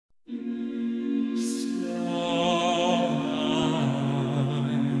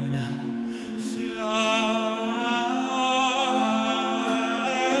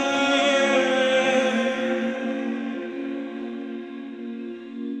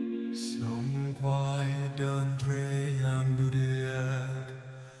เดินเทรอย่างดุเดือด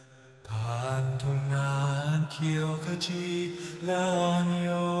ผ่านทุ่งนาเขียวขจีและอ่อนโย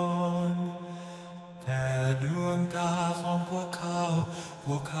นแต่ดวงตาของพวกเขา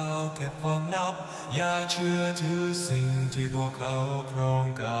เก็บความลับอย่าเชื่อถือสิ่งที่พวกเขาพร้อม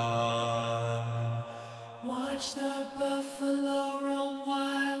กัน Watch the buffalo roam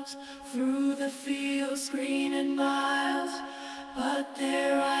wild through the fields green and mild, but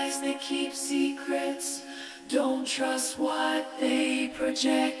their eyes they keep secrets. Don't trust what they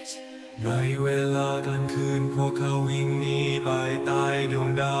project. ในเวลากลางคืนพวกเขาวิ่งหนีไปใต้ดวง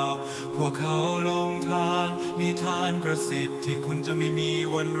ดาวพวกเขาหลงทางนิทานกระซิบที่คุณจะไม่มี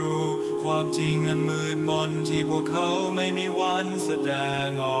วันรู้ความจริงอันมืดมนที่พวกเขาไม่มีวันแสดง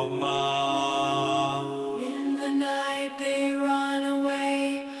ออกมา In the night they run away,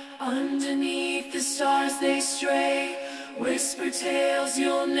 underneath the stars they stray. Whisper tales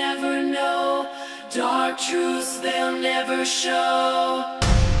you'll never know, dark truths they'll never show.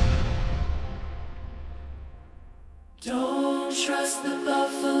 Don't trust the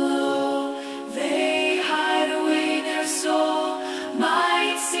buffalo, they hide away their soul.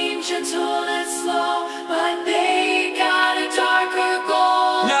 Might seem gentle and slow, but they got a darker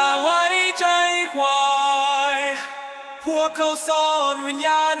goal. อย่าไว้ใจควายพวกเขาซ่อนวิญญ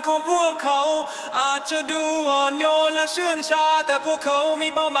าณของพวกเขาอาจจะดูอ่อนโยนและเชื่องช้าแต่พวกเขามี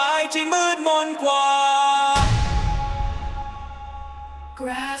เป้าหมายที่มืดมนกว่า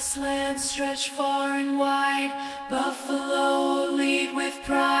Grasslands stretch far and wide, buffalo lead with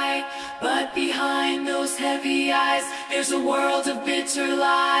pride, but behind those heavy eyes, there's a world of bitter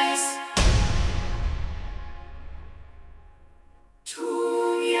lies. ทุ่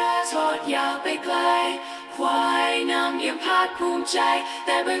งหญ้าทอดยาวไปไกลควายนำยังภาคภูมิใจแ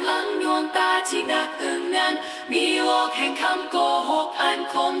ต่เบื้องหลังดวงตาที่หนักอึ้งนั้นมีโลกแห่งคำโกหกอัน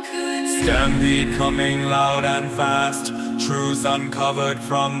คมคืน Stampede coming loud and fast, truths uncovered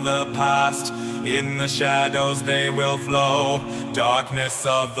from the past. In the shadows they will flow, darkness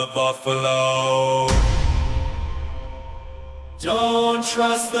of the buffalo. Don't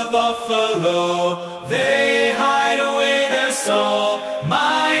trust the buffalo, they hide away their soul.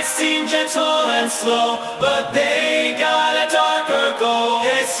 Might seem gentle and slow, but they got a darker goal.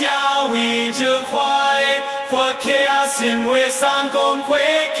 It's Yahweh to quiet, for chaos in way sang gong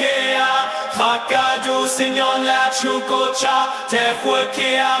hui kia. Taka du sin yon la chu ko cha, te for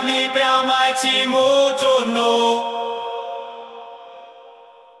kia mi biao mai ti mu tu no.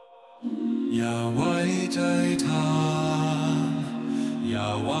 อย่าไว้ใจทางอย่า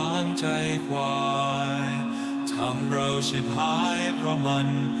วางใจควายทำเราชิบหายเพราะมัน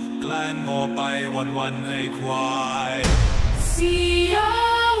แกล้งโง่ไปวันๆให้ควาย See ya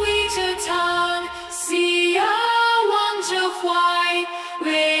we to town, see ya one to why.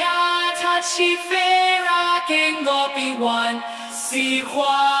 We are touchy fair, I can go be one. See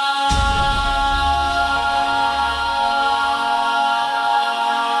why.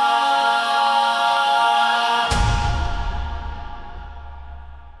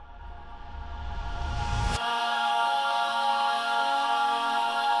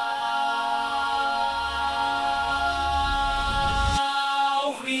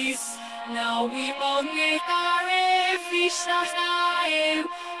 Now we both make our fish time.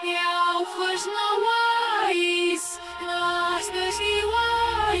 Yeah, first no wise, last the sea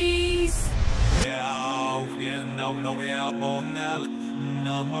wise. Yeah, we know we are born now.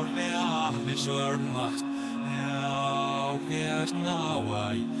 No more we are the sure must. Yeah, we are now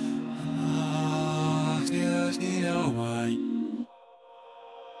why. Yes, yeah, why.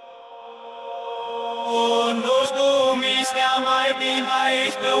 Oh, no, me now my be my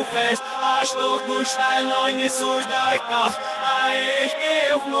will fest. Ashloch nu steil neun is so stark nach. Ich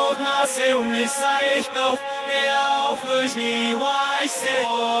geh noch nach seu mi sei ich noch. Ja, auch ich nie weiß.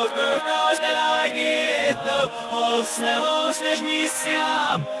 Oh, genau da geht noch. Oh, schnell aus nicht mi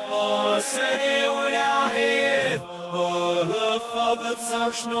siam. Oh, sei oder het. Oh, the father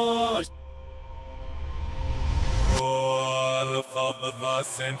zerschnurrt. Of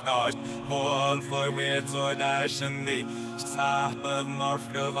us and God, all for me to nashni. Saf maf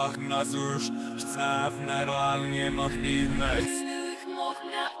gevach nasush, saf naral nie mach nichts. Noch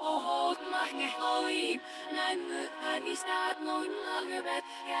na oh, mach nicht hoib. Nein, kann ich start noch lange Bett.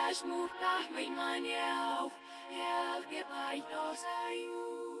 Ja, ich muss nach mir mein ja. Ja, gib euch doch sein.